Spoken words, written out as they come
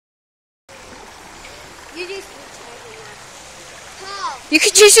You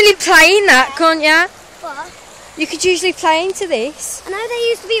could usually play in that, can't you? What? You could usually play into this. I know there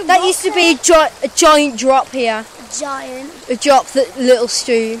used to be a That used to be a giant drop here. A giant. A drop, that little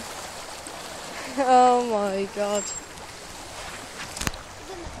stream. Oh my god.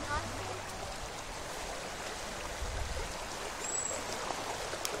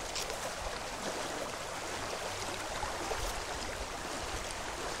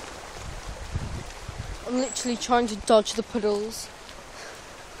 I'm literally trying to dodge the puddles.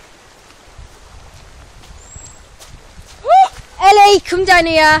 Ellie, come down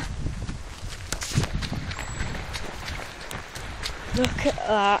here. Look at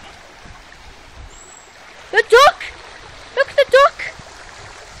that. The duck! Look at the duck!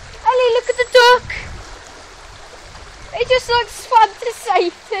 Ellie, look at the duck! He just like swam to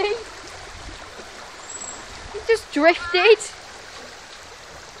safety. He just drifted.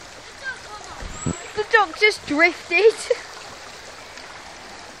 The duck just drifted.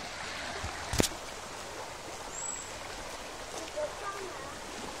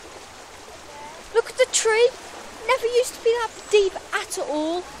 Look at the tree. Never used to be that deep at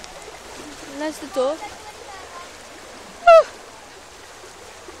all. And there's the duck.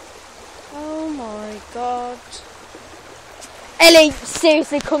 Oh my god. Ellie,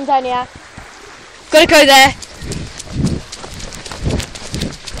 seriously, come down here. Gotta go there.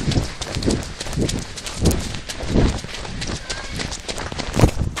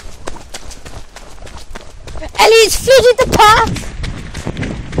 Ellie, it's flooded the path.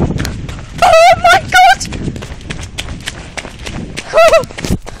 Oh my god!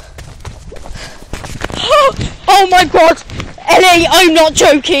 Oh my god! Ellie, I'm not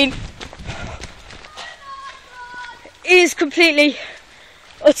joking. It is completely,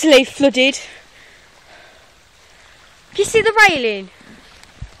 utterly flooded. Can you see the railing?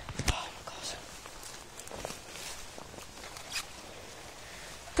 Oh my god.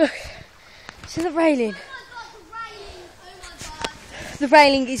 Look, see the railing? The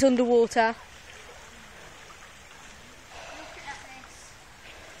railing is underwater.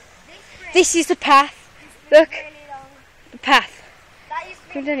 This is the path. Look, the path.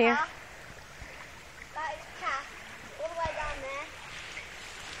 Come down here. That is path all the way down there.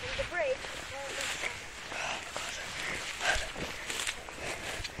 And the bridge.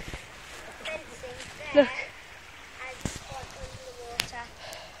 Fencing there. Look. And it's like underwater.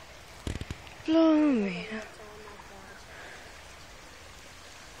 Blimey.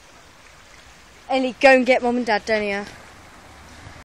 Ellie, go and get Mum and Dad down here.